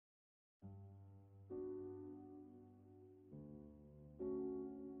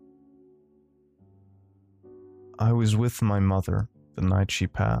I was with my mother the night she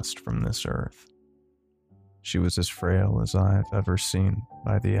passed from this earth. She was as frail as I've ever seen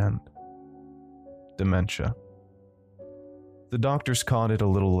by the end. Dementia. The doctors caught it a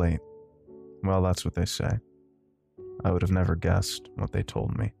little late. Well, that's what they say. I would have never guessed what they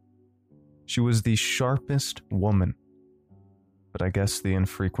told me. She was the sharpest woman, but I guess the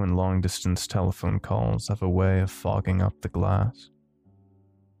infrequent long-distance telephone calls have a way of fogging up the glass.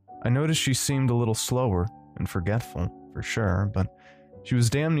 I noticed she seemed a little slower and forgetful, for sure, but she was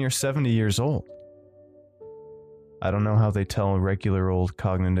damn near 70 years old. I don't know how they tell regular old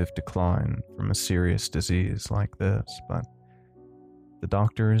cognitive decline from a serious disease like this, but the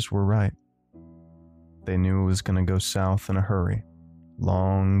doctors were right. They knew it was going to go south in a hurry,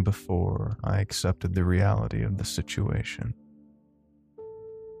 long before I accepted the reality of the situation.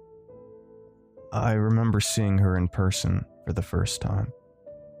 I remember seeing her in person for the first time.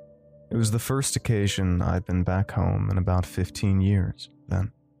 It was the first occasion I'd been back home in about 15 years then.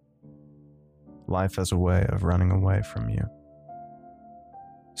 Life has a way of running away from you.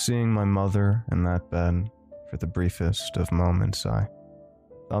 Seeing my mother in that bed for the briefest of moments, I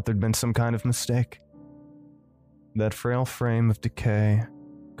thought there'd been some kind of mistake. That frail frame of decay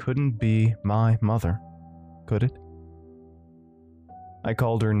couldn't be my mother, could it? I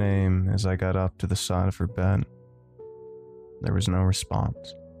called her name as I got up to the side of her bed. There was no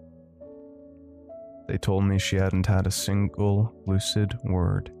response. They told me she hadn't had a single lucid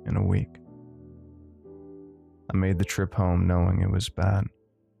word in a week. I made the trip home knowing it was bad,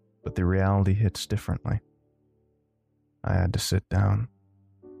 but the reality hits differently. I had to sit down.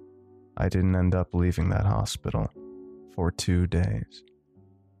 I didn't end up leaving that hospital for 2 days.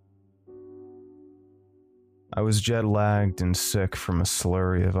 I was jet-lagged and sick from a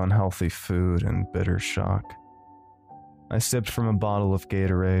slurry of unhealthy food and bitter shock. I sipped from a bottle of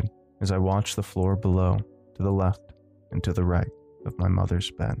Gatorade as I watched the floor below, to the left and to the right of my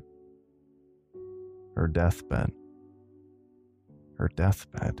mother's bed. Her deathbed. Her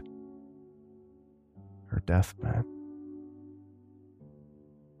deathbed. Her deathbed.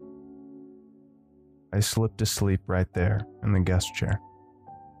 I slipped asleep right there in the guest chair.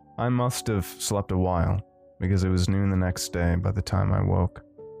 I must have slept a while, because it was noon the next day by the time I woke.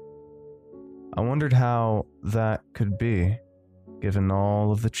 I wondered how that could be, given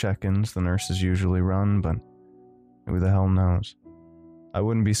all of the check-ins the nurses usually run, but who the hell knows? I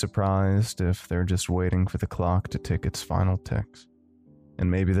wouldn't be surprised if they're just waiting for the clock to tick its final ticks.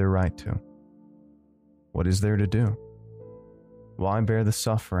 And maybe they're right to. What is there to do? Why bear the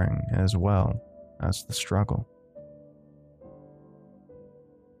suffering as well as the struggle?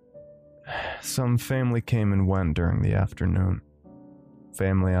 Some family came and went during the afternoon.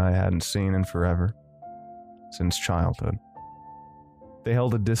 Family I hadn't seen in forever, since childhood. They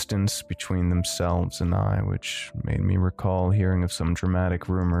held a distance between themselves and I, which made me recall hearing of some dramatic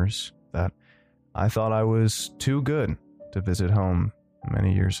rumors that I thought I was too good to visit home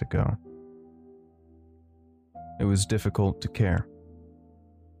many years ago. It was difficult to care.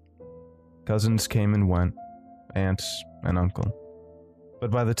 Cousins came and went, aunts and uncle.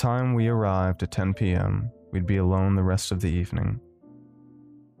 But by the time we arrived at 10 p.m., we'd be alone the rest of the evening.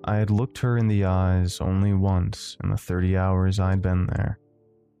 I had looked her in the eyes only once in the 30 hours I'd been there,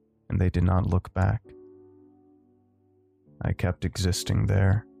 and they did not look back. I kept existing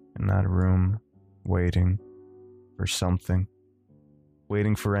there, in that room, waiting for something,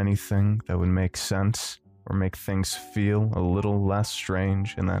 waiting for anything that would make sense or make things feel a little less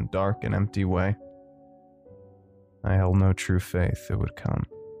strange in that dark and empty way. I held no true faith it would come.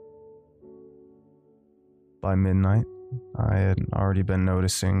 By midnight, I had already been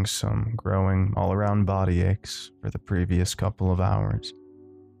noticing some growing all-around body aches for the previous couple of hours.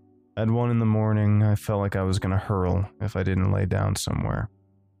 At 1 in the morning, I felt like I was going to hurl if I didn't lay down somewhere.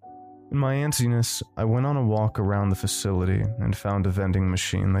 In my antsiness, I went on a walk around the facility and found a vending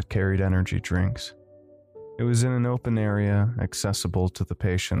machine that carried energy drinks. It was in an open area accessible to the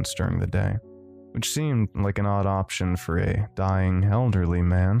patients during the day, which seemed like an odd option for a dying elderly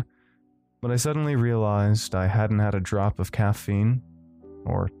man. But I suddenly realized I hadn't had a drop of caffeine,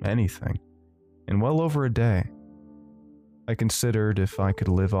 or anything, in well over a day. I considered if I could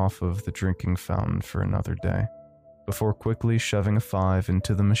live off of the drinking fountain for another day, before quickly shoving a 5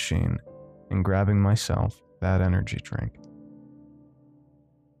 into the machine and grabbing myself that energy drink.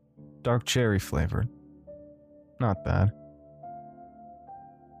 Dark cherry flavored. Not bad.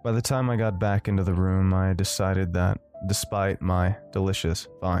 By the time I got back into the room, I decided that, despite my delicious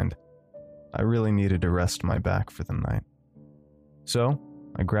find, I really needed to rest my back for the night. So,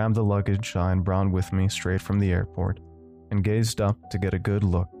 I grabbed the luggage I had brought with me straight from the airport and gazed up to get a good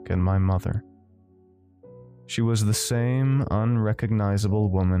look at my mother. She was the same unrecognizable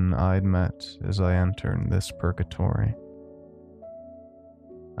woman I'd met as I entered this purgatory.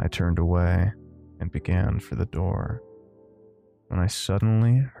 I turned away and began for the door when I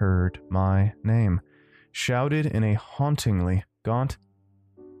suddenly heard my name, shouted in a hauntingly gaunt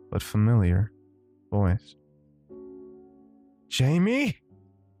but familiar voice. "Jamie!"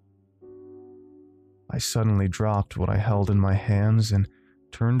 I suddenly dropped what I held in my hands and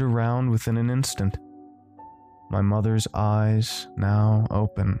turned around within an instant. My mother's eyes, now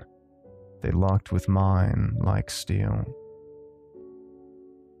open, they locked with mine like steel.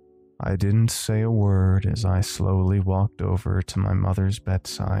 I didn't say a word as I slowly walked over to my mother's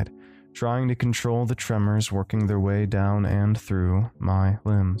bedside, trying to control the tremors working their way down and through my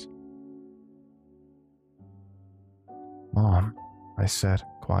limbs. "Mom," I said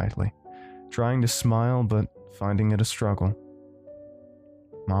quietly, trying to smile but finding it a struggle.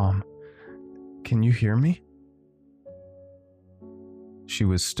 "Mom, can you hear me?" She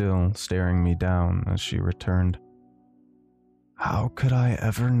was still staring me down as she returned. "How could I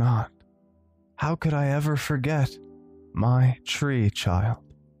ever not? How could I ever forget my tree child?"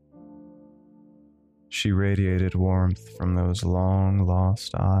 She radiated warmth from those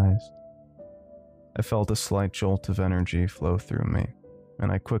long-lost eyes. I felt a slight jolt of energy flow through me, and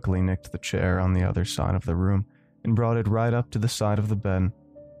I quickly nicked the chair on the other side of the room and brought it right up to the side of the bed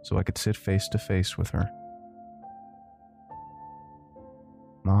so I could sit face to face with her.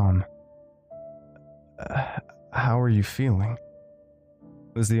 "Mom, how are you feeling?"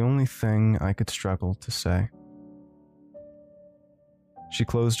 was the only thing I could struggle to say. She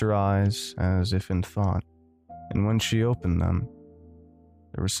closed her eyes as if in thought, and when she opened them,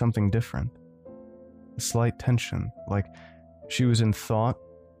 there was something different. A slight tension, like she was in thought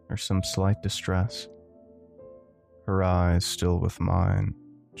or some slight distress. Her eyes still with mine,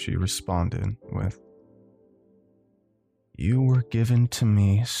 she responded with, "You were given to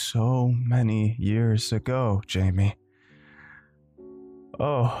me so many years ago, Jamie.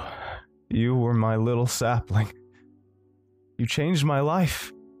 Oh, you were my little sapling. You changed my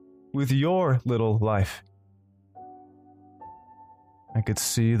life with your little life." I could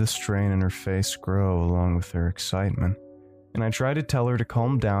see the strain in her face grow along with her excitement, and I tried to tell her to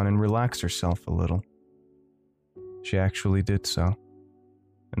calm down and relax herself a little. She actually did so,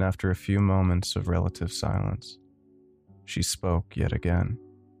 and after a few moments of relative silence, she spoke yet again.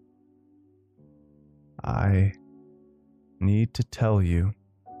 "I need to tell you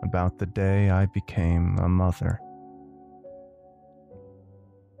about the day I became a mother."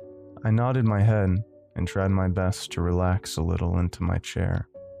 I nodded my head and tried my best to relax a little into my chair.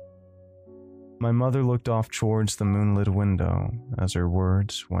 My mother looked off towards the moonlit window as her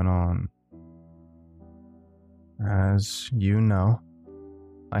words went on. "As you know,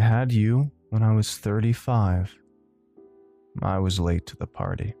 I had you when I was 35. I was late to the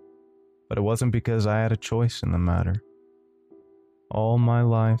party, but it wasn't because I had a choice in the matter. All my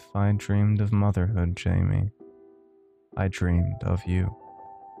life I dreamed of motherhood, Jamie. I dreamed of you.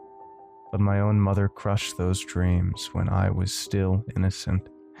 But my own mother crushed those dreams when I was still innocent.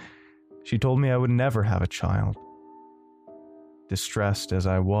 She told me I would never have a child. Distressed as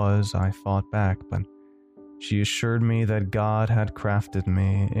I was, I fought back, but she assured me that God had crafted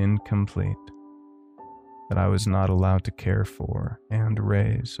me incomplete, that I was not allowed to care for and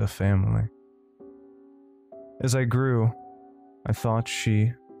raise a family. As I grew, I thought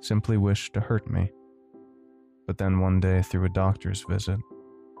she simply wished to hurt me. But then one day through a doctor's visit,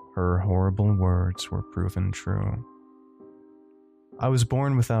 her horrible words were proven true. I was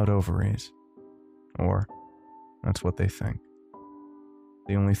born without ovaries. Or, that's what they think.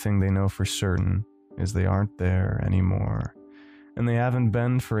 The only thing they know for certain is they aren't there anymore, and they haven't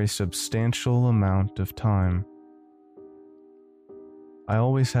been for a substantial amount of time. I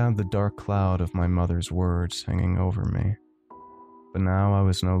always had the dark cloud of my mother's words hanging over me, but now I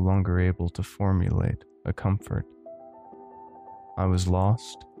was no longer able to formulate a comfort. I was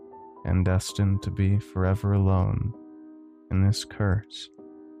lost and destined to be forever alone in this curse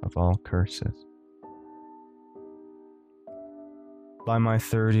of all curses. By my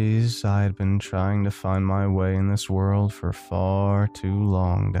 30s, I had been trying to find my way in this world for far too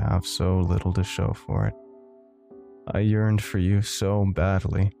long to have so little to show for it. I yearned for you so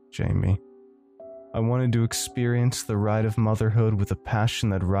badly, Jamie. I wanted to experience the ride of motherhood with a passion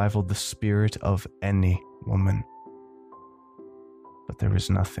that rivaled the spirit of any woman. But there was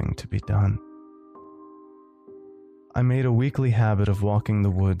nothing to be done. I made a weekly habit of walking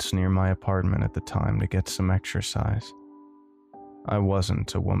the woods near my apartment at the time to get some exercise. I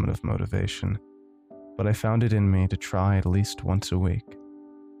wasn't a woman of motivation, but I found it in me to try at least once a week.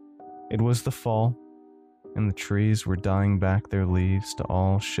 It was the fall, and the trees were dyeing back their leaves to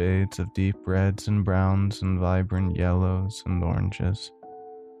all shades of deep reds and browns and vibrant yellows and oranges.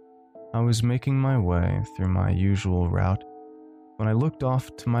 I was making my way through my usual route when I looked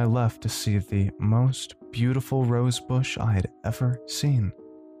off to my left to see the most beautiful rose bush I had ever seen.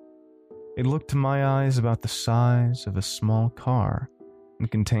 It looked to my eyes about the size of a small car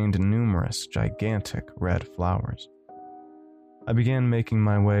and contained numerous gigantic red flowers. I began making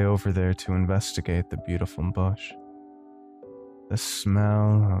my way over there to investigate the beautiful bush. The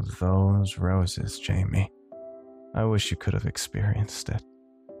smell of those roses, Jamie. I wish you could have experienced it.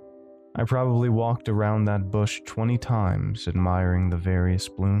 I probably walked around that bush 20 times, admiring the various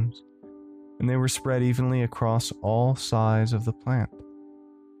blooms, and they were spread evenly across all sides of the plant.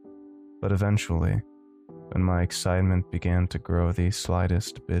 But eventually, when my excitement began to grow the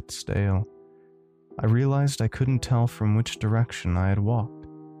slightest bit stale, I realized I couldn't tell from which direction I had walked.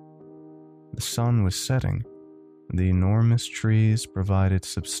 The sun was setting, and the enormous trees provided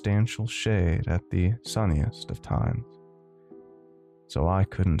substantial shade at the sunniest of times, so I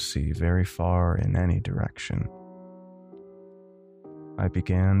couldn't see very far in any direction. I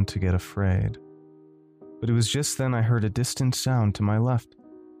began to get afraid, but it was just then I heard a distant sound to my left.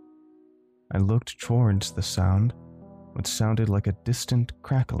 I looked towards the sound, what sounded like a distant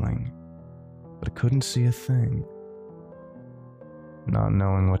crackling, but I couldn't see a thing. Not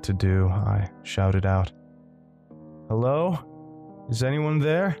knowing what to do, I shouted out, "Hello? Is anyone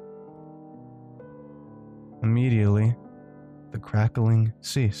there?" Immediately, the crackling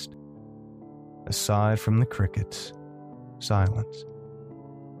ceased. Aside from the crickets, silence.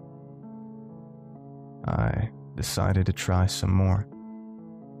 I decided to try some more.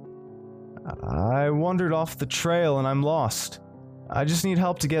 "I wandered off the trail and I'm lost. I just need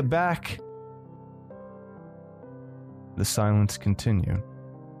help to get back." The silence continued.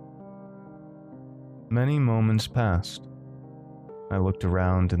 Many moments passed. I looked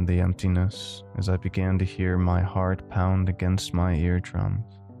around in the emptiness as I began to hear my heart pound against my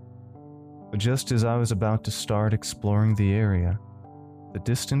eardrums. But just as I was about to start exploring the area, the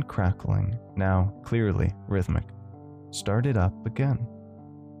distant crackling, now clearly rhythmic, started up again.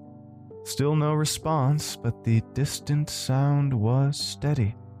 Still no response, but the distant sound was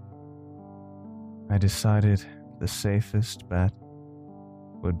steady. I decided the safest bet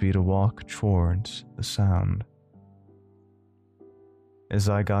would be to walk towards the sound. As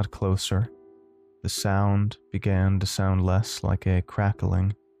I got closer, the sound began to sound less like a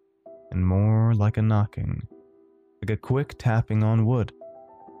crackling and more like a knocking, like a quick tapping on wood.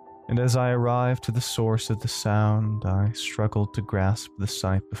 And as I arrived to the source of the sound, I struggled to grasp the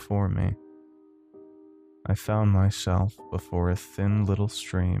sight before me. I found myself before a thin little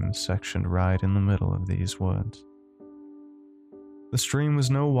stream sectioned right in the middle of these woods. The stream was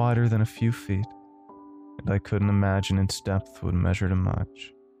no wider than a few feet, and I couldn't imagine its depth would measure to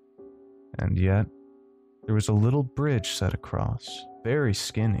much. And yet, there was a little bridge set across, very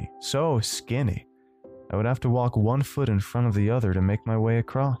skinny, so skinny, I would have to walk one foot in front of the other to make my way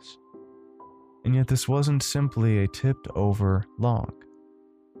across. And yet this wasn't simply a tipped-over log.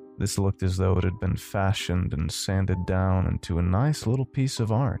 This looked as though it had been fashioned and sanded down into a nice little piece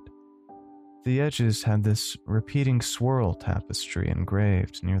of art. The edges had this repeating swirl tapestry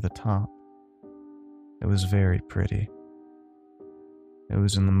engraved near the top. It was very pretty. It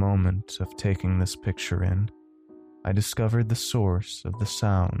was in the moment of taking this picture in, I discovered the source of the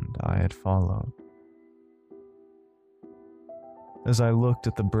sound I had followed. As I looked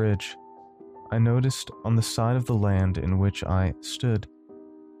at the bridge, I noticed on the side of the land in which I stood,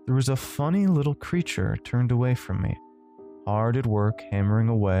 there was a funny little creature turned away from me, hard at work hammering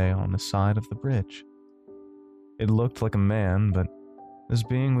away on the side of the bridge. It looked like a man, but this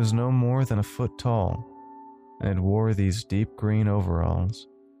being was no more than a foot tall, and it wore these deep green overalls,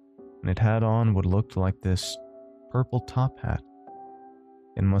 and it had on what looked like this purple top hat.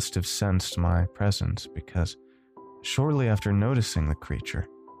 It must have sensed my presence because shortly after noticing the creature,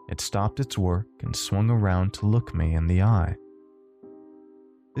 it stopped its work and swung around to look me in the eye.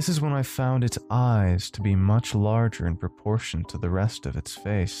 This is when I found its eyes to be much larger in proportion to the rest of its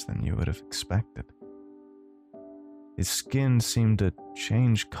face than you would have expected. Its skin seemed to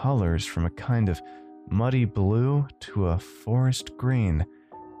change colors from a kind of muddy blue to a forest green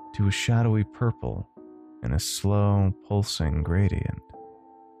to a shadowy purple in a slow, pulsing gradient.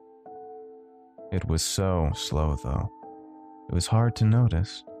 It was so slow, though, it was hard to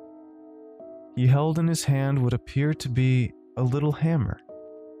notice. He held in his hand what appeared to be a little hammer.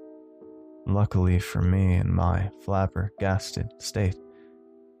 Luckily for me in my flabbergasted state,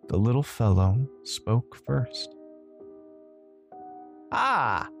 the little fellow spoke first.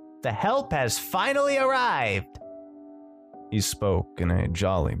 "Ah, The help has finally arrived. He spoke in a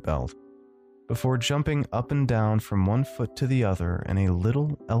jolly belt, before jumping up and down from one foot to the other in a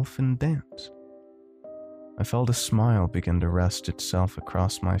little elfin dance. I felt a smile begin to rest itself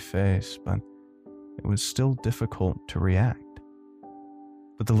across my face, but it was still difficult to react.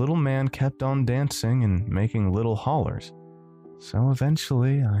 But the little man kept on dancing and making little hollers, so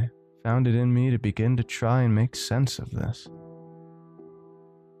eventually I found it in me to begin to try and make sense of this.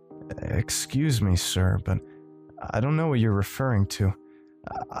 "Excuse me, sir, but I don't know what you're referring to.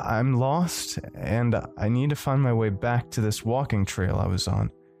 I'm lost, and I need to find my way back to this walking trail I was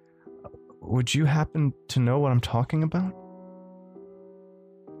on. Would you happen to know what I'm talking about?"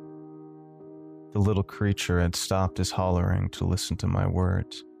 The little creature had stopped his hollering to listen to my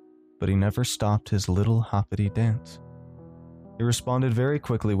words, but he never stopped his little hoppity dance. He responded very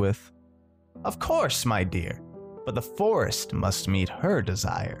quickly with, "Of course, my dear, but the forest must meet her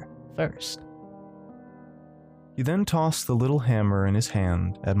desire first." He then tossed the little hammer in his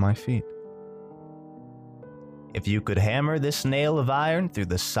hand at my feet. "If you could hammer this nail of iron through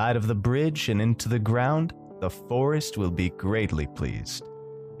the side of the bridge and into the ground, the forest will be greatly pleased.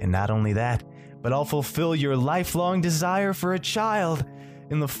 And not only that, but I'll fulfill your lifelong desire for a child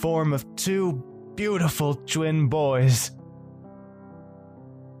in the form of 2 beautiful twin boys."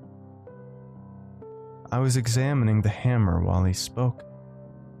 I was examining the hammer while he spoke,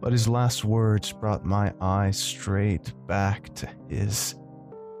 but his last words brought my eyes straight back to his.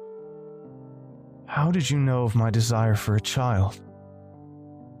 "How did you know of my desire for a child?"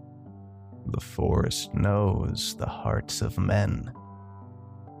 "The forest knows the hearts of men,"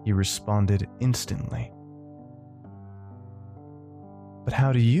 he responded instantly. "But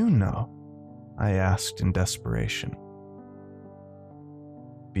how do you know?" I asked in desperation.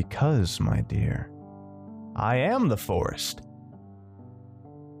 "Because, my dear, I am the forest."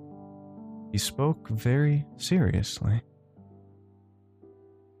 He spoke very seriously.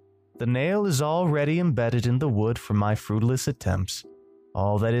 "The nail is already embedded in the wood for my fruitless attempts.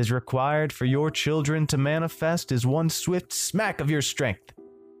 All that is required for your children to manifest is one swift smack of your strength."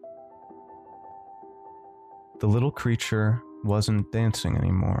 The little creature wasn't dancing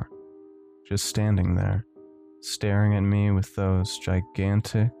anymore, just standing there, staring at me with those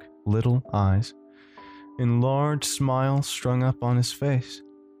gigantic little eyes and large smile strung up on his face.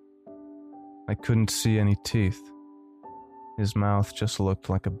 I couldn't see any teeth. His mouth just looked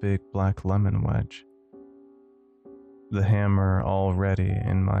like a big black lemon wedge. The hammer already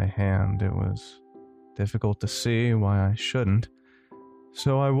in my hand, it was difficult to see why I shouldn't,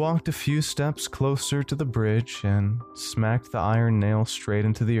 so I walked a few steps closer to the bridge and smacked the iron nail straight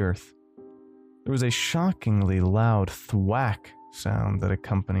into the earth. There was a shockingly loud thwack sound that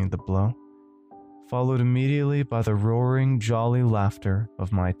accompanied the blow, followed immediately by the roaring, jolly laughter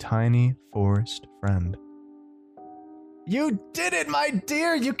of my tiny forest friend. "You did it, my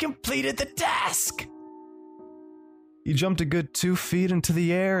dear! You completed the task!" He jumped a good 2 feet into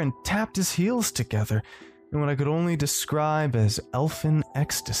the air and tapped his heels together in what I could only describe as elfin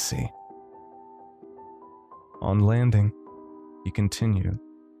ecstasy. On landing, he continued,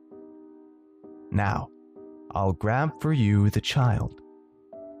 "Now, I'll grab for you the child.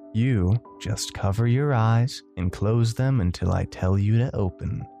 You just cover your eyes and close them until I tell you to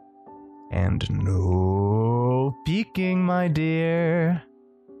open. And no peeking, my dear."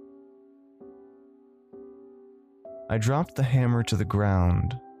 I dropped the hammer to the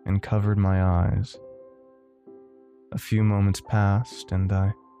ground and covered my eyes. A few moments passed and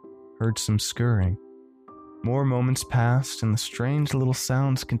I heard some scurrying. More moments passed and the strange little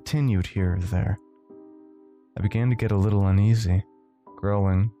sounds continued here or there. I began to get a little uneasy,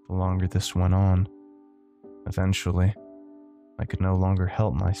 growing the longer this went on. Eventually, I could no longer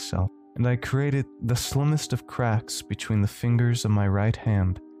help myself, and I created the slimmest of cracks between the fingers of my right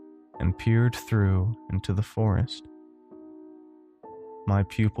hand and peered through into the forest. My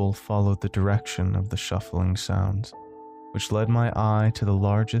pupil followed the direction of the shuffling sounds, which led my eye to the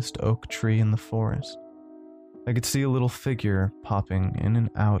largest oak tree in the forest. I could see a little figure popping in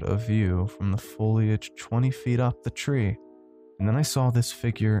and out of view from the foliage 20 feet up the tree, and then I saw this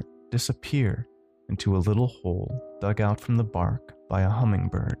figure disappear into a little hole dug out from the bark by a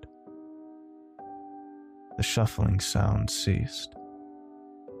hummingbird. The shuffling sound ceased.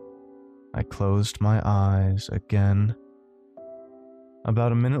 I closed my eyes again.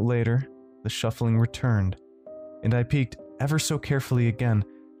 About a minute later, the shuffling returned, and I peeked ever so carefully again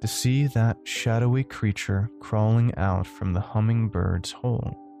to see that shadowy creature crawling out from the hummingbird's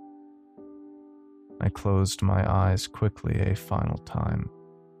hole. I closed my eyes quickly a final time,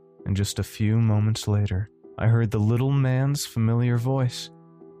 and just a few moments later, I heard the little man's familiar voice.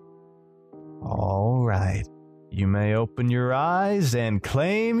 All right. You may open your eyes and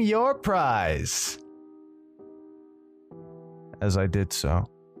claim your prize. As I did so,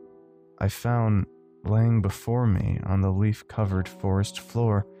 I found, laying before me on the leaf-covered forest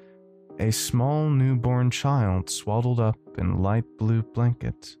floor, a small newborn child swaddled up in light blue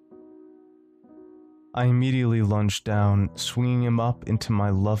blankets. I immediately lunged down, swinging him up into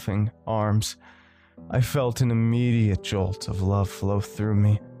my loving arms. I felt an immediate jolt of love flow through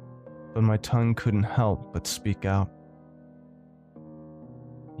me, but my tongue couldn't help but speak out.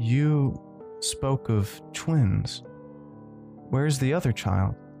 You spoke of twins. Where's the other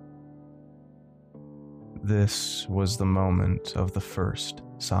child? This was the moment of the first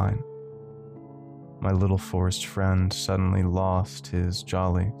sign. My little forest friend suddenly lost his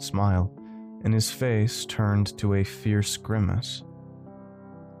jolly smile, and his face turned to a fierce grimace.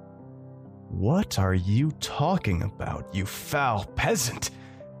 What are you talking about, you foul peasant?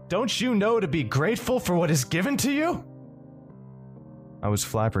 Don't you know to be grateful for what is given to you? I was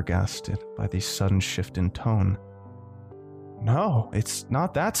flabbergasted by the sudden shift in tone. No, it's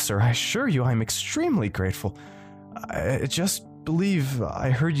not that, sir. I assure you I'm extremely grateful. I just believe I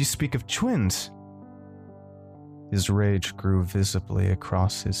heard you speak of twins. His rage grew visibly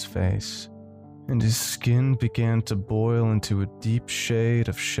across his face, and his skin began to boil into a deep shade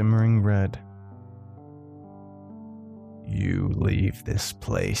of shimmering red. You leave this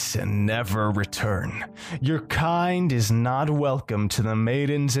place and never return. Your kind is not welcome to the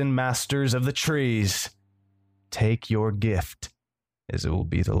maidens and masters of the trees. Take your gift, as it will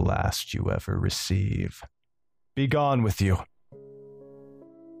be the last you ever receive. Be gone with you.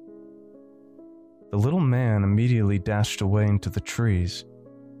 The little man immediately dashed away into the trees,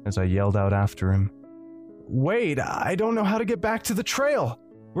 as I yelled out after him, Wait, I don't know how to get back to the trail.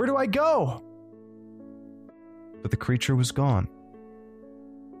 Where do I go? But the creature was gone.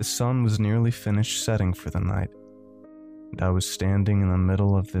 The sun was nearly finished setting for the night, and I was standing in the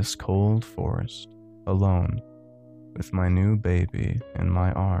middle of this cold forest, alone, with my new baby in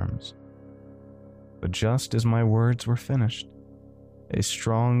my arms. But just as my words were finished, a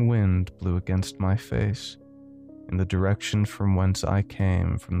strong wind blew against my face, in the direction from whence I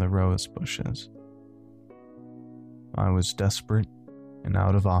came from the rose bushes. I was desperate and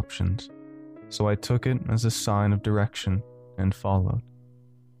out of options, so I took it as a sign of direction and followed.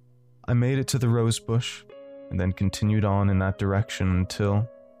 I made it to the rose bush, and then continued on in that direction until,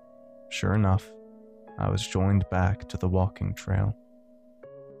 sure enough, I was joined back to the walking trail.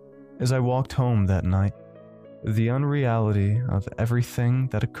 As I walked home that night, the unreality of everything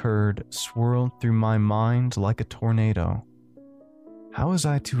that occurred swirled through my mind like a tornado. How was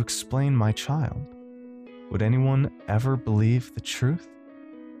I to explain my child? Would anyone ever believe the truth?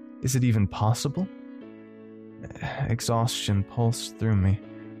 Is it even possible? Exhaustion pulsed through me,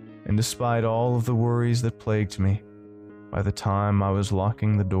 and despite all of the worries that plagued me, by the time I was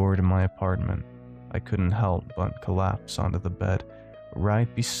locking the door to my apartment, I couldn't help but collapse onto the bed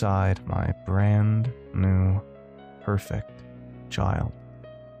right beside my brand new, perfect child.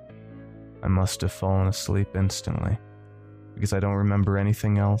 I must have fallen asleep instantly, because I don't remember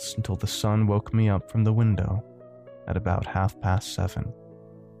anything else until the sun woke me up from the window at about 7:30.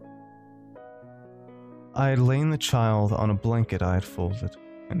 I had lain the child on a blanket I had folded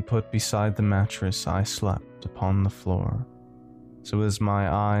and put beside the mattress I slept upon the floor. So as my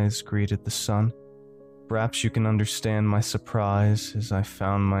eyes greeted the sun, perhaps you can understand my surprise as I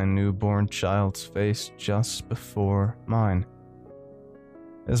found my newborn child's face just before mine.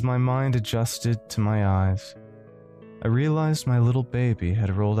 As my mind adjusted to my eyes, I realized my little baby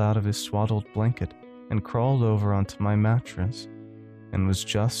had rolled out of his swaddled blanket and crawled over onto my mattress, and was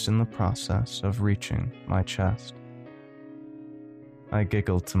just in the process of reaching my chest. I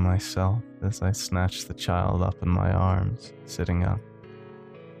giggled to myself as I snatched the child up in my arms, sitting up.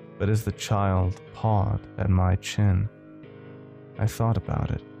 But as the child pawed at my chin, I thought about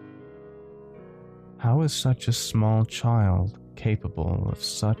it. How is such a small child capable of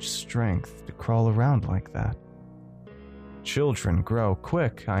such strength to crawl around like that? Children grow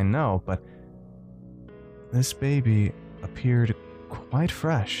quick, I know, but this baby appeared quite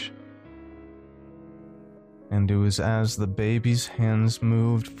fresh. And it was as the baby's hands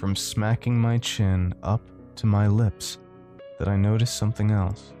moved from smacking my chin up to my lips that I noticed something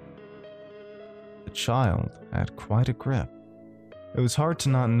else. The child had quite a grip. It was hard to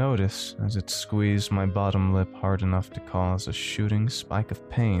not notice as it squeezed my bottom lip hard enough to cause a shooting spike of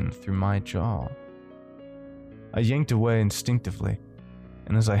pain through my jaw. I yanked away instinctively,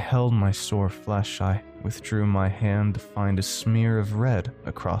 and as I held my sore flesh, I withdrew my hand to find a smear of red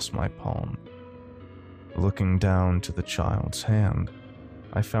across my palm. Looking down to the child's hand,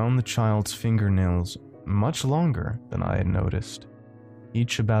 I found the child's fingernails much longer than I had noticed,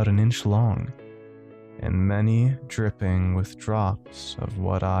 each about an inch long, and many dripping with drops of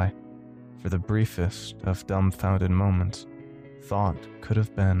what I, for the briefest of dumbfounded moments, thought could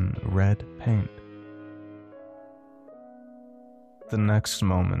have been red paint. The next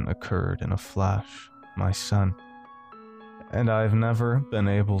moment occurred in a flash, my son, and I've never been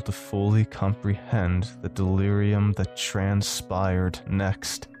able to fully comprehend the delirium that transpired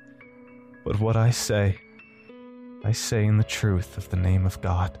next. But what I say in the truth of the name of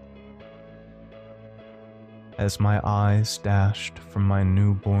God. As my eyes dashed from my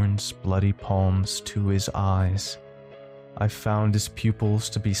newborn's bloody palms to his eyes, I found his pupils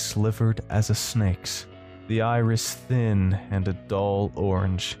to be slivered as a snake's, the iris thin and a dull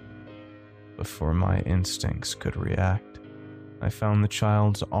orange. Before my instincts could react, I found the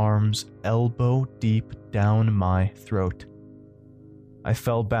child's arms elbow deep down my throat. I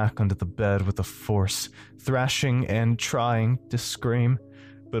fell back onto the bed with a force, thrashing and trying to scream,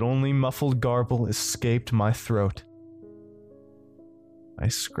 but only muffled garble escaped my throat. I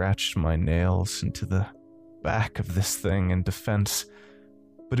scratched my nails into the back of this thing in defense,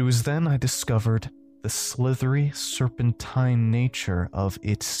 but it was then I discovered the slithery, serpentine nature of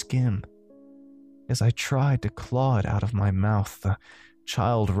its skin. As I tried to claw it out of my mouth, the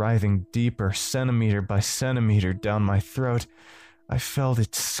child writhing deeper, centimeter by centimeter down my throat, I felt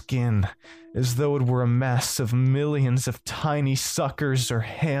its skin as though it were a mass of millions of tiny suckers or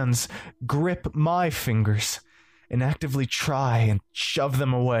hands grip my fingers and actively try and shove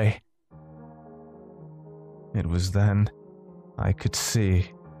them away. It was then I could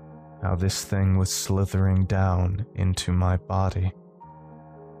see how this thing was slithering down into my body.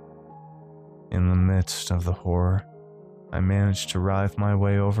 In the midst of the horror, I managed to writhe my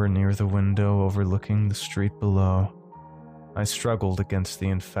way over near the window overlooking the street below. I struggled against the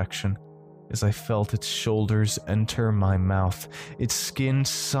infection as I felt its shoulders enter my mouth, its skin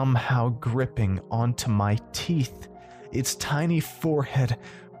somehow gripping onto my teeth, its tiny forehead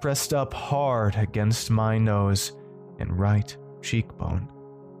pressed up hard against my nose and right cheekbone.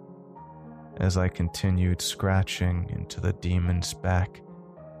 As I continued scratching into the demon's back,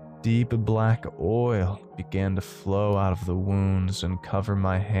 deep black oil began to flow out of the wounds and cover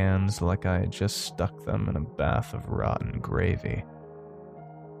my hands like I had just stuck them in a bath of rotten gravy.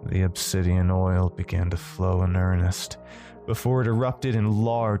 The obsidian oil began to flow in earnest, before it erupted in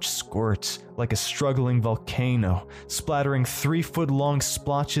large squirts like a struggling volcano, splattering 3-foot-long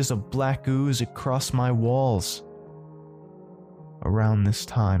splotches of black ooze across my walls. Around this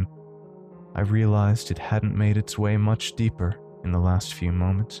time, I realized it hadn't made its way much deeper in the last few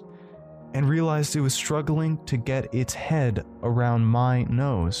moments, and realized it was struggling to get its head around my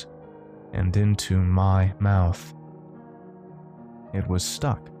nose and into my mouth. It was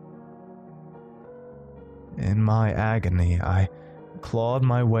stuck. In my agony, I clawed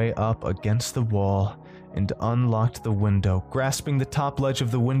my way up against the wall and unlocked the window, grasping the top ledge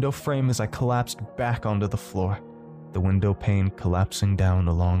of the window frame as I collapsed back onto the floor, the window pane collapsing down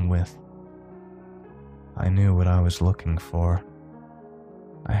along with. I knew what I was looking for.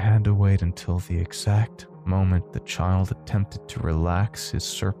 I had to wait until the exact moment the child attempted to relax his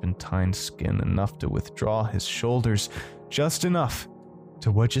serpentine skin enough to withdraw his shoulders, just enough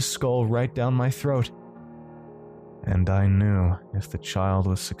to wedge his skull right down my throat. And I knew if the child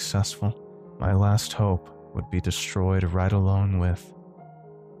was successful, my last hope would be destroyed right along with.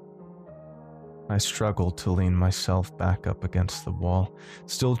 I struggled to lean myself back up against the wall,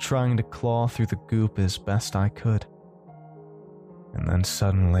 still trying to claw through the goop as best I could. And then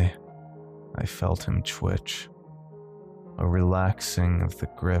suddenly, I felt him twitch, a relaxing of the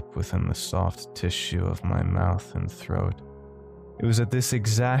grip within the soft tissue of my mouth and throat. It was at this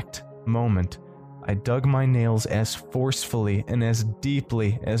exact moment I dug my nails as forcefully and as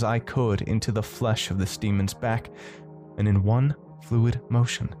deeply as I could into the flesh of this demon's back, and in one fluid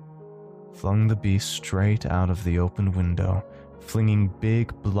motion, flung the beast straight out of the open window, flinging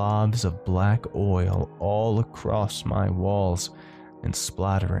big blobs of black oil all across my walls and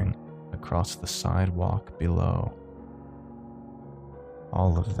splattering across the sidewalk below.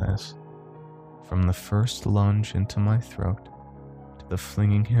 All of this, from the first lunge into my throat to the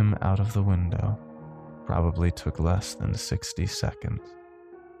flinging him out of the window, probably took less than 60 seconds.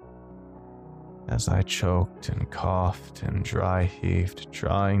 As I choked and coughed and dry heaved,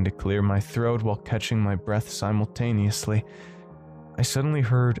 trying to clear my throat while catching my breath simultaneously, I suddenly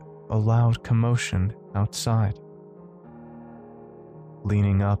heard a loud commotion outside.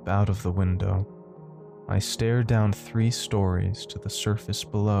 Leaning up out of the window, I stared down 3 stories to the surface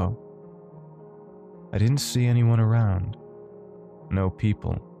below. I didn't see anyone around, No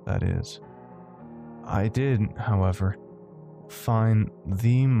people, that is. I did, however, find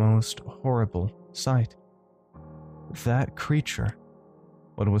the most horrible sight. That creature,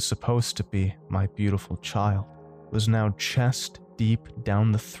 what was supposed to be my beautiful child, was now chest deep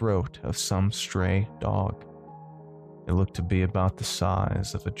down the throat of some stray dog. It looked to be about the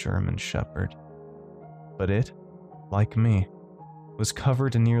size of a German shepherd. But it, like me, was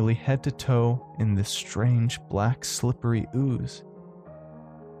covered nearly head to toe in this strange black slippery ooze.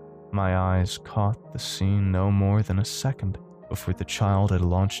 My eyes caught the scene no more than a second before the child had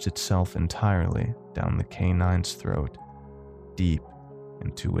launched itself entirely down the canine's throat, deep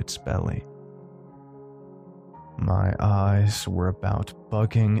into its belly. My eyes were about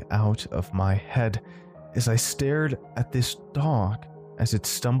bugging out of my head as I stared at this dog as it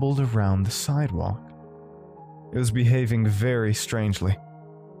stumbled around the sidewalk. It was behaving very strangely,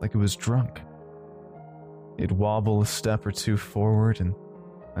 like it was drunk. It'd wobble a step or two forward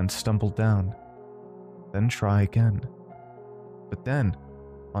and stumble down, then try again. But then,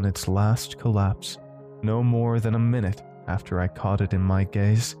 on its last collapse, no more than a minute after I caught it in my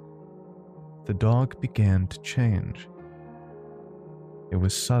gaze, the dog began to change. It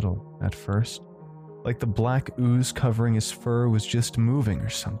was subtle at first, like the black ooze covering his fur was just moving or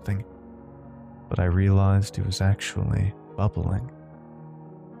something. But I realized it was actually bubbling.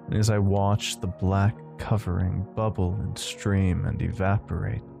 And as I watched the black covering bubble and stream and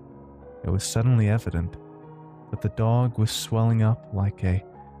evaporate, it was suddenly evident that the dog was swelling up like a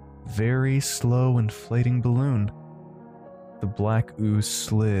very slow inflating balloon. The black ooze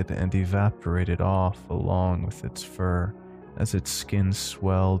slid and evaporated off along with its fur as its skin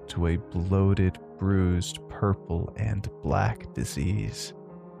swelled to a bloated, bruised purple and black disease.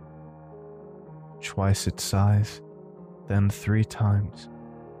 Twice its size, then 3 times.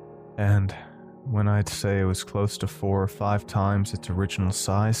 And when I'd say it was close to 4 or 5 times its original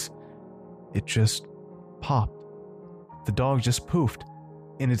size, it just popped. The dog just poofed,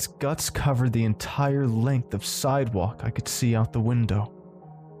 and its guts covered the entire length of sidewalk I could see out the window.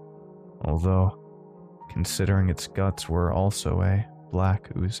 Although, considering its guts were also a black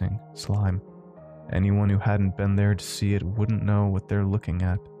oozing slime, anyone who hadn't been there to see it wouldn't know what they're looking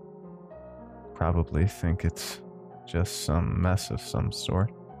at. Probably think it's just some mess of some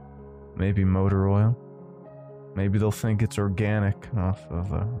sort. Maybe motor oil. Maybe they'll think it's organic off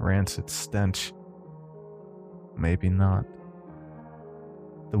of a rancid stench. Maybe not.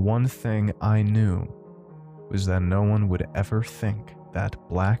 The one thing I knew was that no one would ever think that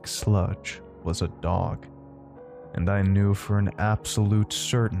black sludge was a dog. And I knew for an absolute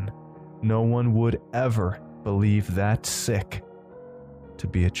certain no one would ever believe that sick to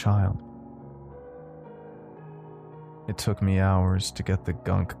be a child. It took me hours to get the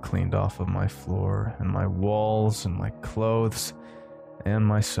gunk cleaned off of my floor and my walls and my clothes and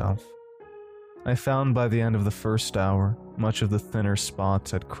myself. I found by the end of the first hour, much of the thinner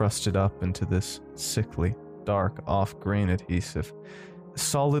spots had crusted up into this sickly, dark, off-grain adhesive,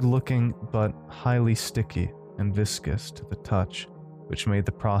 solid-looking but highly sticky and viscous to the touch, which made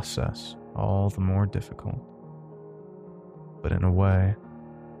the process all the more difficult. But in a way,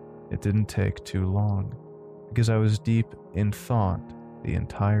 it didn't take too long, because I was deep in thought the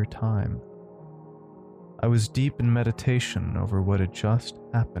entire time. I was deep in meditation over what had just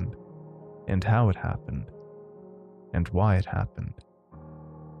happened, and how it happened, and why it happened.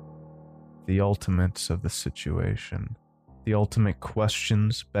 The ultimates of the situation, the ultimate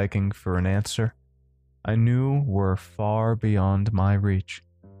questions begging for an answer, I knew were far beyond my reach.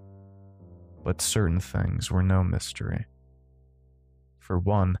 But certain things were no mystery. For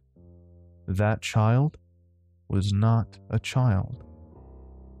one, that child was not a child.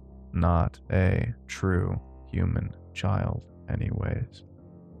 Not a true human child, anyways.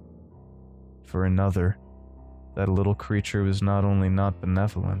 For another, that little creature was not only not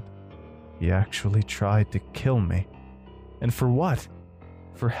benevolent, he actually tried to kill me. And for what?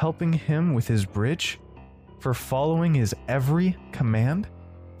 For helping him with his bridge? For following his every command?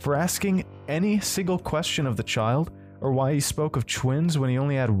 For asking any single question of the child, or why he spoke of twins when he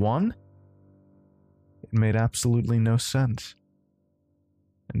only had one? It made absolutely no sense.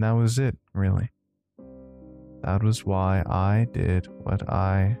 And that was it, really. That was why I did what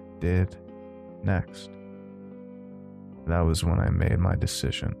I did next. That was when I made my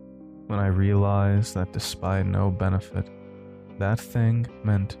decision. When I realized that despite no benefit, that thing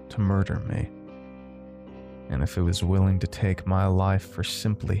meant to murder me. And if it was willing to take my life for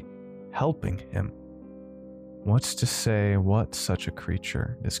simply helping him, what's to say what such a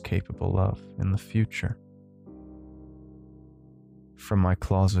creature is capable of in the future? From my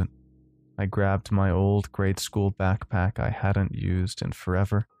closet, I grabbed my old grade school backpack I hadn't used in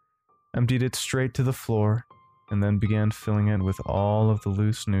forever, emptied it straight to the floor, and then began filling it with all of the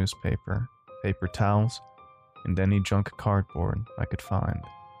loose newspaper, paper towels, and any junk cardboard I could find.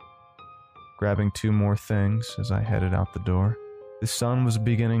 Grabbing 2 more things as I headed out the door, the sun was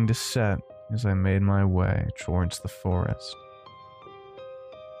beginning to set as I made my way towards the forest.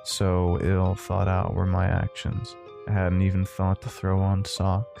 So ill thought out were my actions, I hadn't even thought to throw on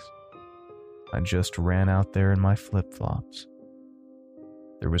socks. I just ran out there in my flip-flops.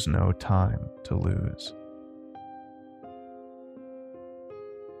 There was no time to lose.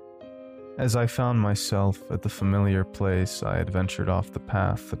 As I found myself at the familiar place I had ventured off the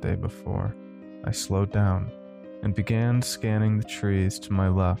path the day before, I slowed down and began scanning the trees to my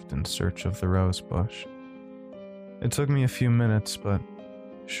left in search of the rose bush. It took me a few minutes, but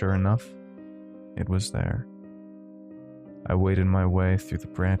sure enough, it was there. I waded my way through the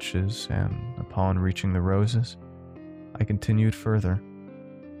branches, and upon reaching the roses, I continued further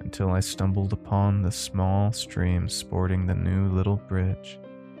until I stumbled upon the small stream sporting the new little bridge.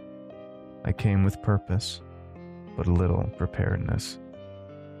 I came with purpose, but little preparedness.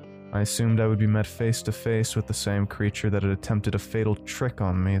 I assumed I would be met face to face with the same creature that had attempted a fatal trick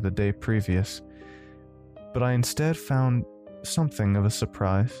on me the day previous, but I instead found something of a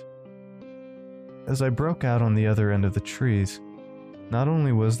surprise. As I broke out on the other end of the trees, not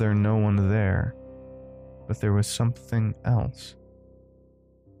only was there no one there, but there was something else.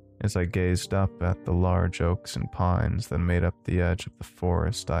 As I gazed up at the large oaks and pines that made up the edge of the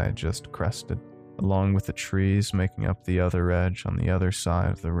forest I had just crested, along with the trees making up the other edge on the other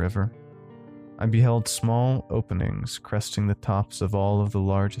side of the river, I beheld small openings cresting the tops of all of the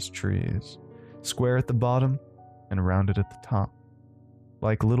largest trees, square at the bottom and rounded at the top,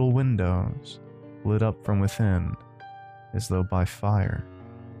 like little windows lit up from within, as though by fire.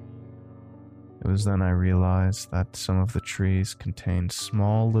 It was then I realized that some of the trees contained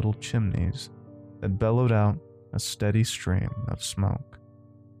small little chimneys that bellowed out a steady stream of smoke.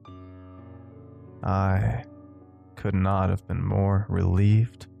 I could not have been more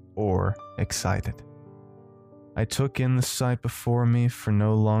relieved or excited. I took in the sight before me for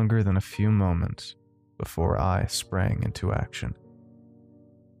no longer than a few moments before I sprang into action.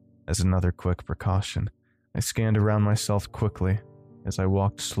 As another quick precaution, I scanned around myself quickly as I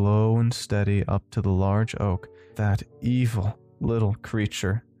walked slow and steady up to the large oak that evil little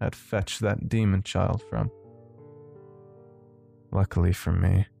creature had fetched that demon child from. Luckily for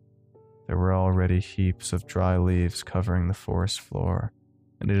me, there were already heaps of dry leaves covering the forest floor,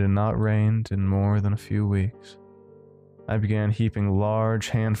 and it had not rained in more than a few weeks. I began heaping large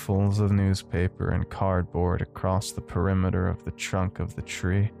handfuls of newspaper and cardboard across the perimeter of the trunk of the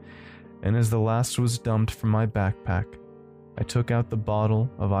tree, and as the last was dumped from my backpack, I took out the bottle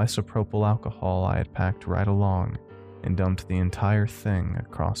of isopropyl alcohol I had packed right along and dumped the entire thing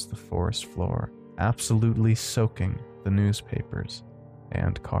across the forest floor, absolutely soaking the newspapers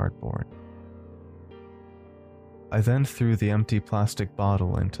and cardboard. I then threw the empty plastic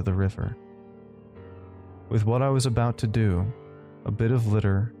bottle into the river. With what I was about to do, a bit of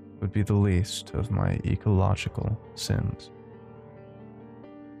litter would be the least of my ecological sins.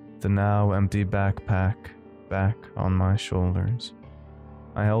 The now empty backpack back on my shoulders,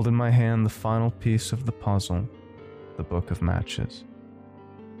 I held in my hand the final piece of the puzzle, the book of matches.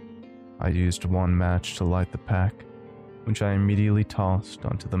 I used one match to light the pack, which I immediately tossed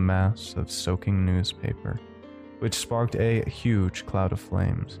onto the mass of soaking newspaper, which sparked a huge cloud of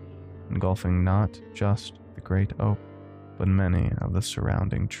flames, engulfing not just the great oak, but many of the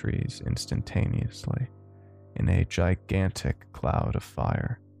surrounding trees instantaneously, in a gigantic cloud of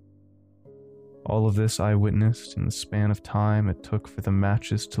fire. All of this I witnessed in the span of time it took for the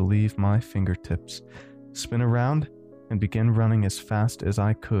matches to leave my fingertips, spin around, and begin running as fast as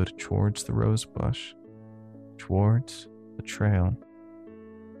I could towards the rose bush, towards the trail.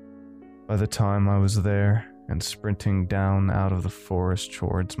 By the time I was there and sprinting down out of the forest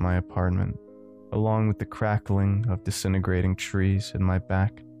towards my apartment, along with the crackling of disintegrating trees in my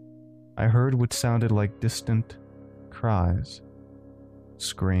back, I heard what sounded like distant cries,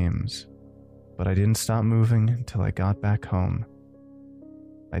 screams. But I didn't stop moving until I got back home.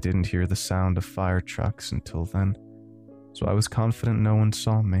 I didn't hear the sound of fire trucks until then, so I was confident no one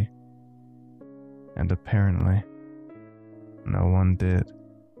saw me. And apparently, no one did.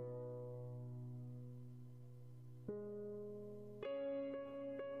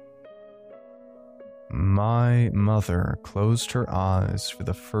 My mother closed her eyes for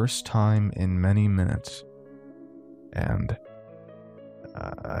the first time in many minutes, and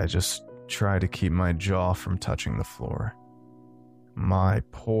I just tried to keep my jaw from touching the floor. My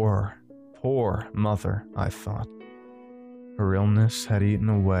poor Poor mother, I thought. Her illness had eaten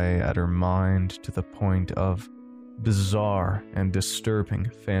away at her mind to the point of bizarre and disturbing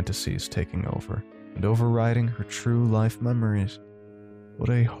fantasies taking over and overriding her true life memories. What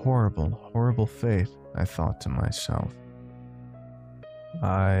a horrible, horrible fate, I thought to myself.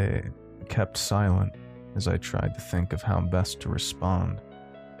 I kept silent as I tried to think of how best to respond.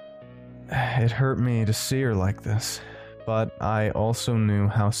 It hurt me to see her like this, but I also knew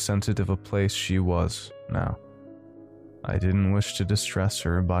how sensitive a place she was now. I didn't wish to distress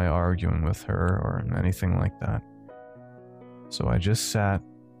her by arguing with her or anything like that. So I just sat,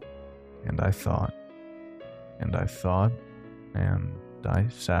 and I thought, and I thought, and I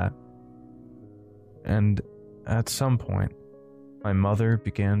sat. And at some point, my mother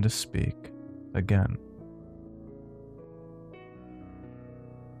began to speak again.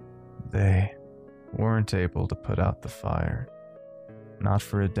 They weren't able to put out the fire. Not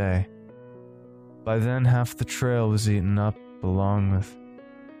for a day. By then, half the trail was eaten up, along with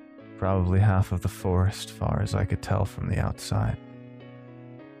probably half of the forest, far as I could tell from the outside.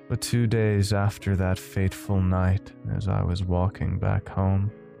 But 2 days after that fateful night, as I was walking back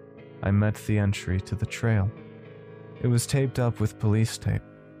home, I met the entry to the trail. It was taped up with police tape.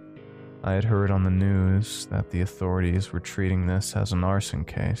 I had heard on the news that the authorities were treating this as an arson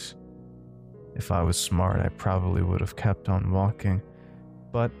case. If I was smart, I probably would have kept on walking,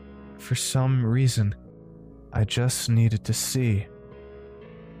 but for some reason, I just needed to see.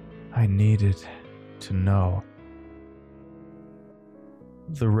 I needed to know.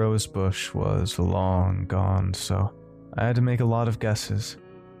 The rose bush was long gone, so I had to make a lot of guesses,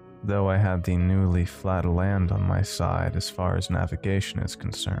 though I had the newly flat land on my side as far as navigation is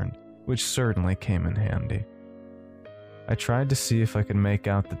concerned, which certainly came in handy. I tried to see if I could make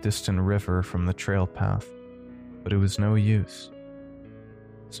out the distant river from the trail path, but it was no use.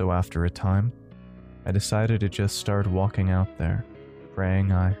 So after a time, I decided to just start walking out there,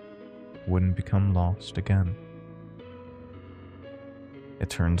 praying I wouldn't become lost again. It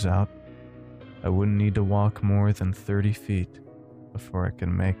turns out, I wouldn't need to walk more than 30 feet before I could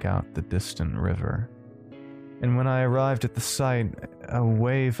make out the distant river. And when I arrived at the site, a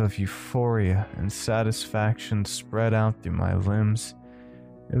wave of euphoria and satisfaction spread out through my limbs.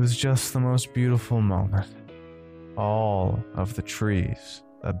 It was just the most beautiful moment. All of the trees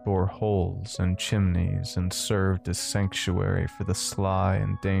that bore holes and chimneys and served as sanctuary for the sly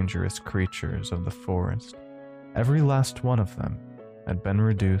and dangerous creatures of the forest, every last one of them had been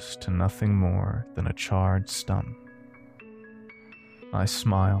reduced to nothing more than a charred stump. I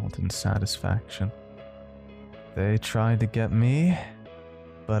smiled in satisfaction. They tried to get me,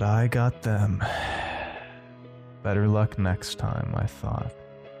 but I got them. Better luck next time, I thought.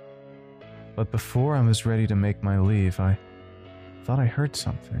 But before I was ready to make my leave, I thought I heard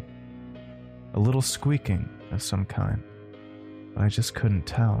something. A little squeaking of some kind, but I just couldn't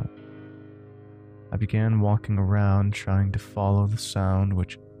tell. I began walking around trying to follow the sound,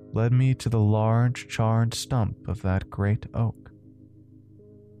 which led me to the large charred stump of that great oak.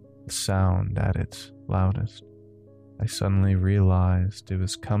 The sound at its loudest, I suddenly realized it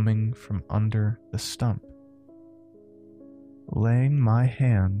was coming from under the stump. Laying my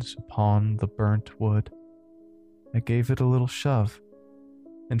hands upon the burnt wood, I gave it a little shove,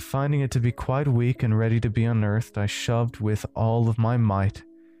 and finding it to be quite weak and ready to be unearthed, I shoved with all of my might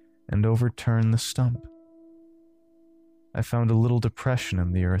and overturned the stump. I found a little depression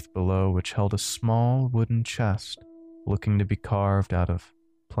in the earth below which held a small wooden chest looking to be carved out of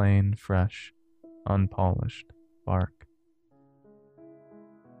plain, fresh, unpolished bark.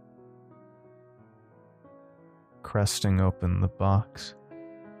 Cresting open the box,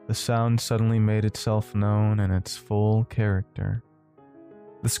 the sound suddenly made itself known in its full character.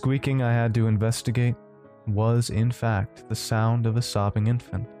 The squeaking I had to investigate was, in fact, the sound of a sobbing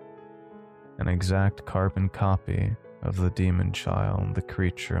infant. An exact carbon copy of the demon child the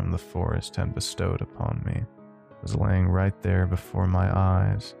creature in the forest had bestowed upon me was laying right there before my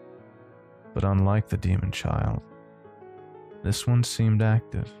eyes. But unlike the demon child, this one seemed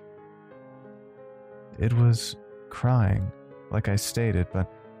active. It was crying, like I stated,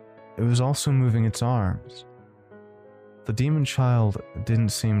 but it was also moving its arms. The demon child didn't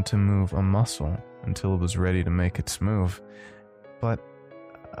seem to move a muscle until it was ready to make its move, but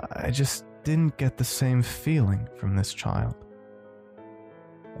I just didn't get the same feeling from this child.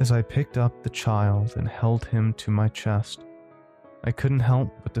 As I picked up the child and held him to my chest, I couldn't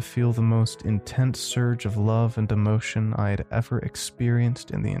help but to feel the most intense surge of love and emotion I had ever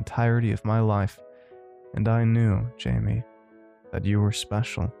experienced in the entirety of my life, and I knew, Jamie, that you were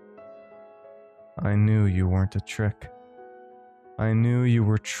special. I knew you weren't a trick. I knew you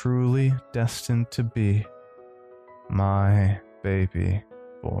were truly destined to be my baby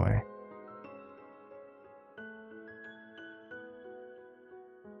boy.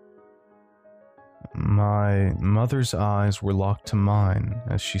 My mother's eyes were locked to mine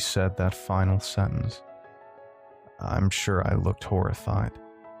as she said that final sentence. I'm sure I looked horrified.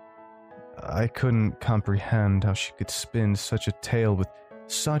 I couldn't comprehend how she could spin such a tale with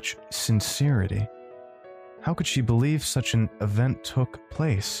such sincerity. How could she believe such an event took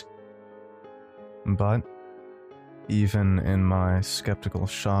place? But, even in my skeptical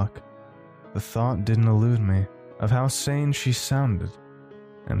shock, the thought didn't elude me of how sane she sounded,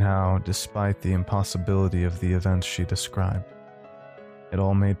 and how, despite the impossibility of the events she described, it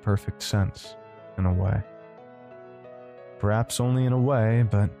all made perfect sense, in a way. Perhaps only in a way,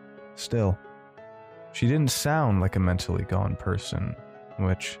 but still. She didn't sound like a mentally gone person,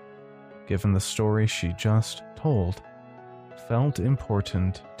 which, given the story she just told, felt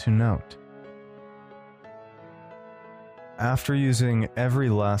important to note. After using every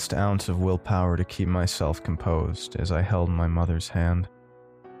last ounce of willpower to keep myself composed as I held my mother's hand,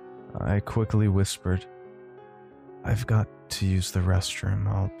 I quickly whispered, "I've got to use the restroom,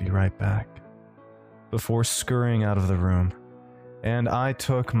 I'll be right back," before scurrying out of the room. And I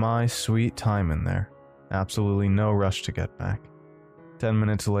took my sweet time in there, absolutely no rush to get back. 10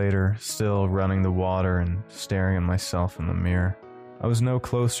 minutes later, still running the water and staring at myself in the mirror, I was no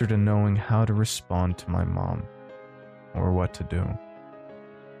closer to knowing how to respond to my mom, or what to do.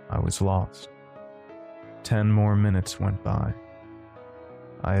 I was lost. 10 more minutes went by.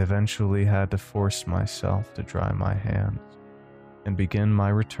 I eventually had to force myself to dry my hands and begin my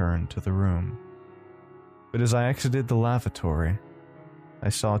return to the room. But as I exited the lavatory, I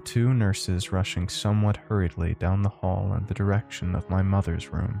saw 2 nurses rushing somewhat hurriedly down the hall in the direction of my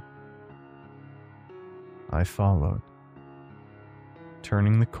mother's room. I followed.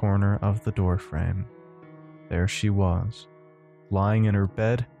 Turning the corner of the doorframe, there she was, lying in her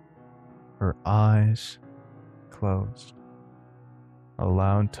bed, her eyes closed. A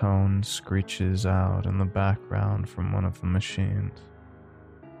loud tone screeches out in the background from one of the machines.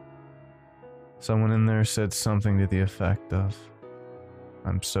 Someone in there said something to the effect of,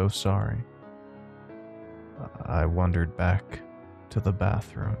 "I'm so sorry." I wandered back to the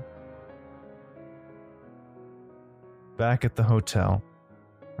bathroom. Back at the hotel,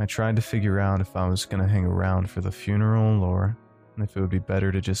 I tried to figure out if I was going to hang around for the funeral or if it would be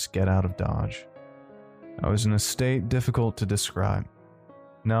better to just get out of Dodge. I was in a state difficult to describe.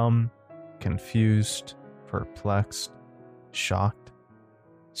 Numb, confused, perplexed, shocked,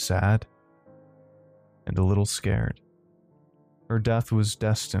 sad, and a little scared. Her death was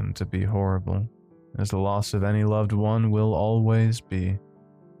destined to be horrible, as the loss of any loved one will always be.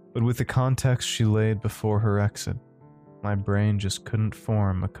 But with the context she laid before her exit, my brain just couldn't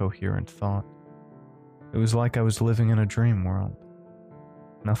form a coherent thought. It was like I was living in a dream world.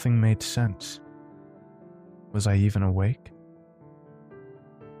 Nothing made sense. Was I even awake?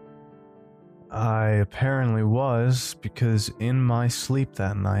 I apparently was, because in my sleep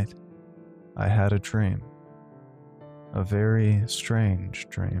that night, I had a dream. A very strange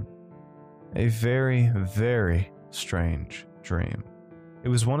dream. A very, very strange dream. It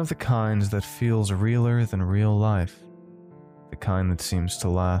was one of the kinds that feels realer than real life. The kind that seems to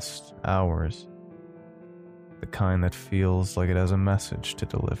last hours. The kind that feels like it has a message to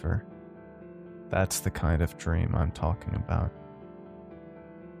deliver. That's the kind of dream I'm talking about.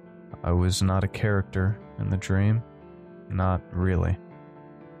 I was not a character in the dream. Not really.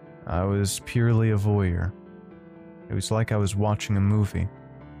 I was purely a voyeur. It was like I was watching a movie,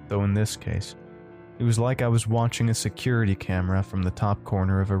 though in this case, it was like I was watching a security camera from the top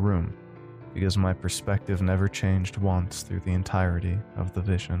corner of a room, because my perspective never changed once through the entirety of the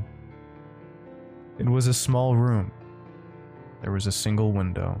vision. It was a small room. There was a single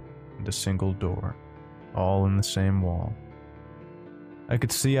window and a single door, all in the same wall. I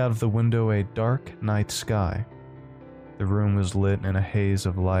could see out of the window a dark night sky. The room was lit in a haze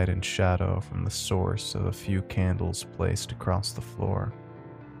of light and shadow from the source of a few candles placed across the floor.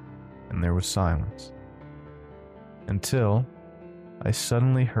 And there was silence. Until I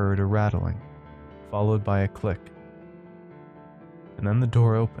suddenly heard a rattling, followed by a click. And then the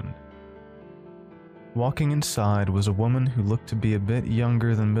door opened. Walking inside was a woman who looked to be a bit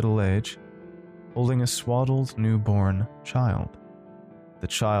younger than middle age, holding a swaddled newborn child. The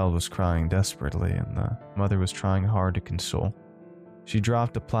child was crying desperately, and the mother was trying hard to console. She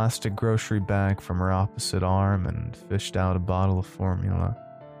dropped a plastic grocery bag from her opposite arm and fished out a bottle of formula,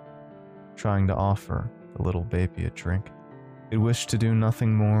 trying to offer the little baby a drink. It wished to do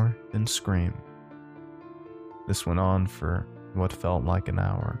nothing more than scream. This went on for what felt like an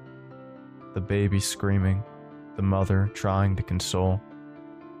hour. The baby screaming, the mother trying to console.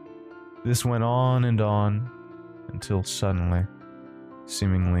 This went on until suddenly,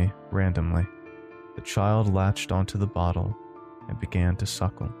 seemingly randomly, the child latched onto the bottle and began to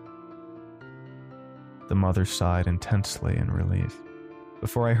suckle. The mother sighed intensely in relief,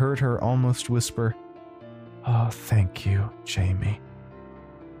 before I heard her almost whisper, "Oh, thank you, Jamie."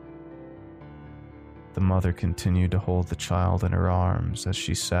 The mother continued to hold the child in her arms as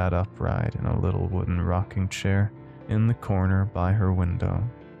she sat upright in a little wooden rocking chair in the corner by her window.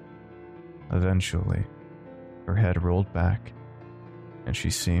 Eventually, her head rolled back, and she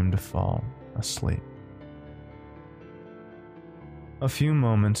seemed to fall asleep. A few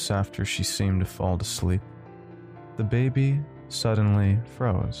moments after she seemed to fall to sleep, the baby suddenly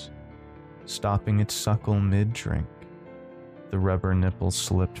froze, stopping its suckle mid-drink. The rubber nipple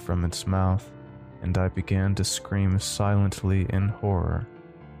slipped from its mouth, and I began to scream silently in horror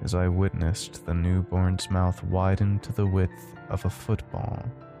as I witnessed the newborn's mouth widen to the width of a football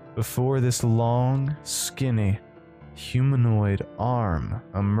before this long, skinny, humanoid arm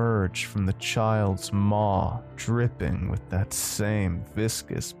emerged from the child's maw, dripping with that same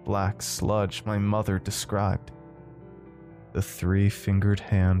viscous black sludge my mother described. The three-fingered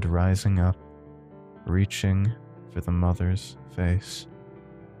hand rising up, reaching for the mother's face,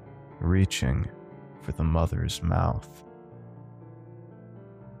 reaching for the mother's mouth.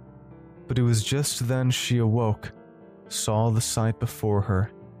 But it was just then she awoke, saw the sight before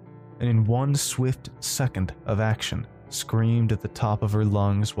her, and in one swift second of action, screamed at the top of her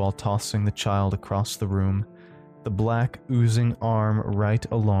lungs while tossing the child across the room, the black oozing arm right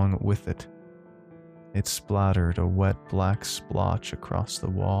along with it. It splattered a wet black splotch across the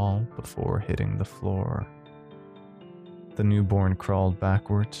wall before hitting the floor. The newborn crawled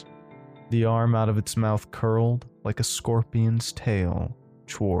backwards, the arm out of its mouth curled like a scorpion's tail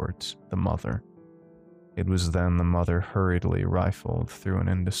towards the mother. It was then the mother hurriedly rifled through an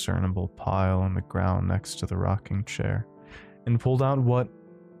indiscernible pile on the ground next to the rocking chair and pulled out what,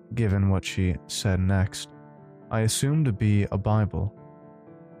 given what she said next, I assumed to be a Bible.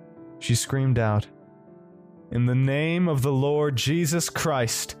 She screamed out, "In the name of the Lord Jesus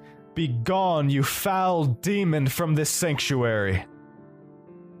Christ, be gone, you foul demon, from this sanctuary!"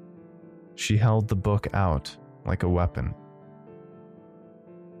 She held the book out like a weapon.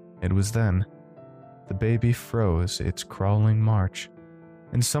 It was then the baby froze its crawling march,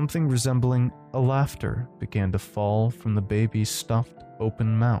 and something resembling a laughter began to fall from the baby's stuffed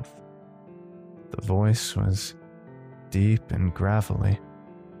open mouth. The voice was deep and gravelly,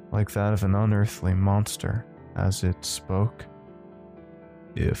 like that of an unearthly monster, as it spoke.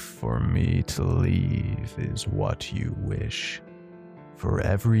 "If for me to leave is what you wish, for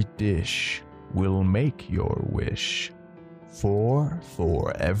every dish will make your wish.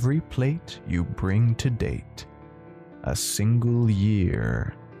 For every plate you bring to date, a single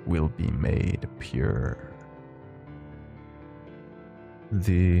year will be made pure."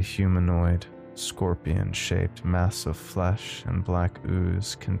 The humanoid, scorpion-shaped mass of flesh and black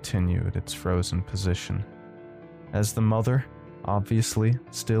ooze continued its frozen position, as the mother, obviously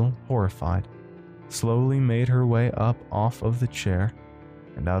still horrified, slowly made her way up off of the chair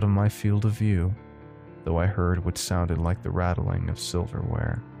and out of my field of view, though I heard what sounded like the rattling of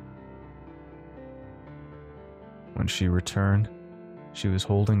silverware. When she returned, she was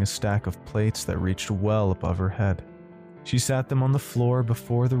holding a stack of plates that reached well above her head. She sat them on the floor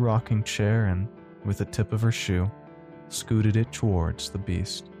before the rocking chair and, with the tip of her shoe, scooted it towards the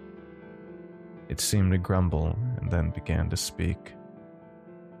beast. It seemed to grumble and then began to speak.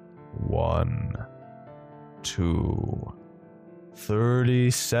 1, 2,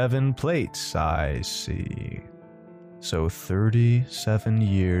 37 plates, I see. So 37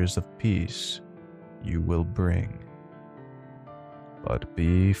 years of peace you will bring. But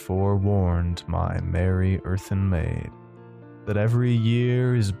be forewarned, my merry earthen maid, that every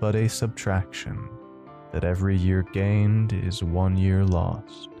year is but a subtraction, that every year gained is 1 year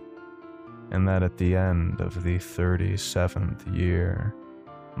lost, and that at the end of the 37th year,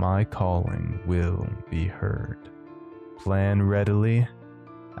 my calling will be heard. Plan readily,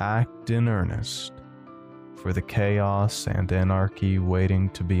 act in earnest, for the chaos and anarchy waiting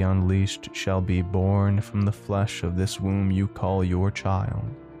to be unleashed shall be born from the flesh of this womb you call your child.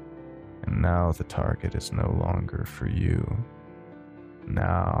 And now the target is no longer for you.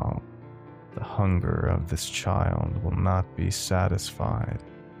 Now, the hunger of this child will not be satisfied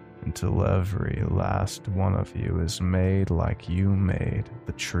until every last one of you is made like you made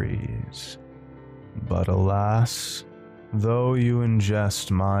the trees. But alas, though you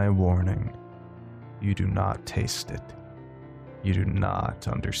ingest my warning, you do not taste it. You do not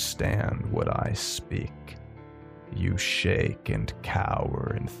understand what I speak. You shake and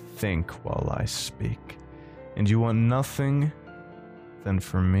cower and think while I speak, and you want nothing than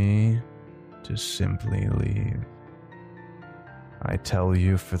for me to simply leave. I tell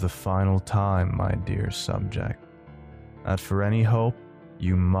you for the final time, my dear subject, that for any hope,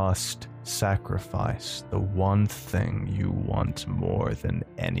 you must sacrifice the one thing you want more than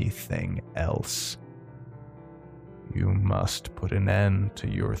anything else. You must put an end to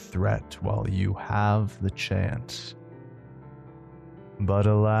your threat while you have the chance. But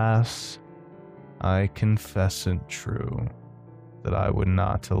alas, I confess it true that I would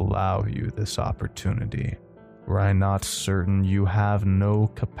not allow you this opportunity were I not certain you have no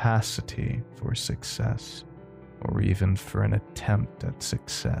capacity for success, or even for an attempt at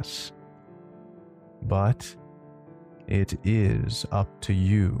success. But it is up to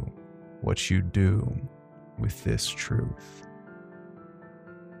you what you do with this truth.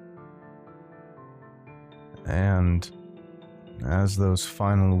 And as those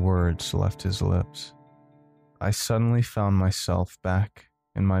final words left his lips, I suddenly found myself back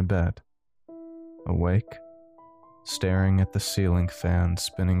in my bed, awake, staring at the ceiling fan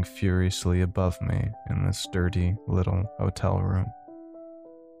spinning furiously above me in this dirty little hotel room.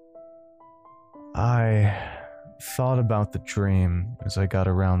 I thought about the dream as I got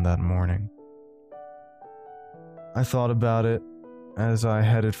around that morning. I thought about it as I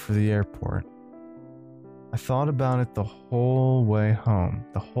headed for the airport. I thought about it the whole way home,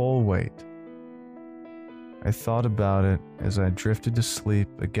 the whole wait. I thought about it as I drifted to sleep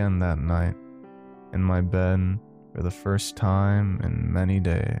again that night, in my bed for the first time in many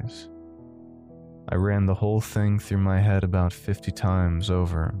days. I ran the whole thing through my head about 50 times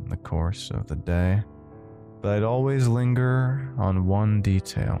over the course of the day, but I'd always linger on one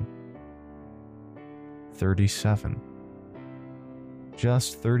detail. 37.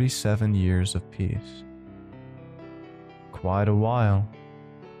 Just 37 years of peace. Quite a while,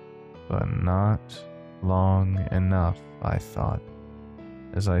 but not long enough, I thought,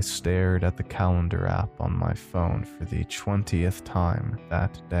 as I stared at the calendar app on my phone for the 20th time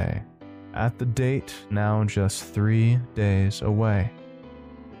that day, at the date now just 3 days away.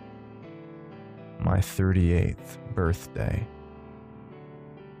 My 38th birthday.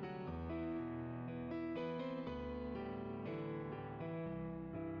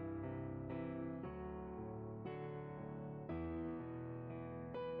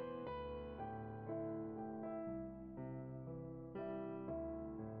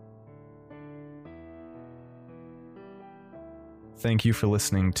 Thank you for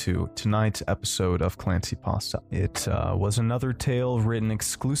listening to tonight's episode of CLANCYPASTA. It was another tale written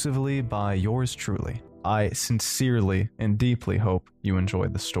exclusively by yours truly. I sincerely and deeply hope you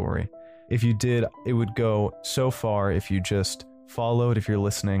enjoyed the story. If you did, it would go so far if you just followed, if you're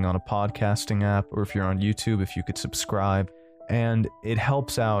listening on a podcasting app, or if you're on YouTube, if you could subscribe. And it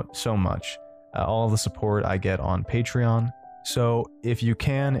helps out so much. All the support I get on Patreon. So if you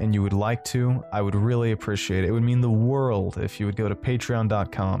can and you would like to, I would really appreciate it. It would mean the world if you would go to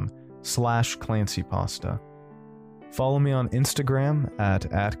patreon.com/CLANCYPASTA. Follow me on Instagram at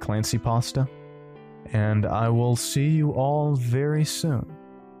CLANCYPASTA, and I will see you all very soon.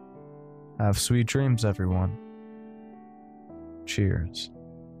 Have sweet dreams, everyone. Cheers.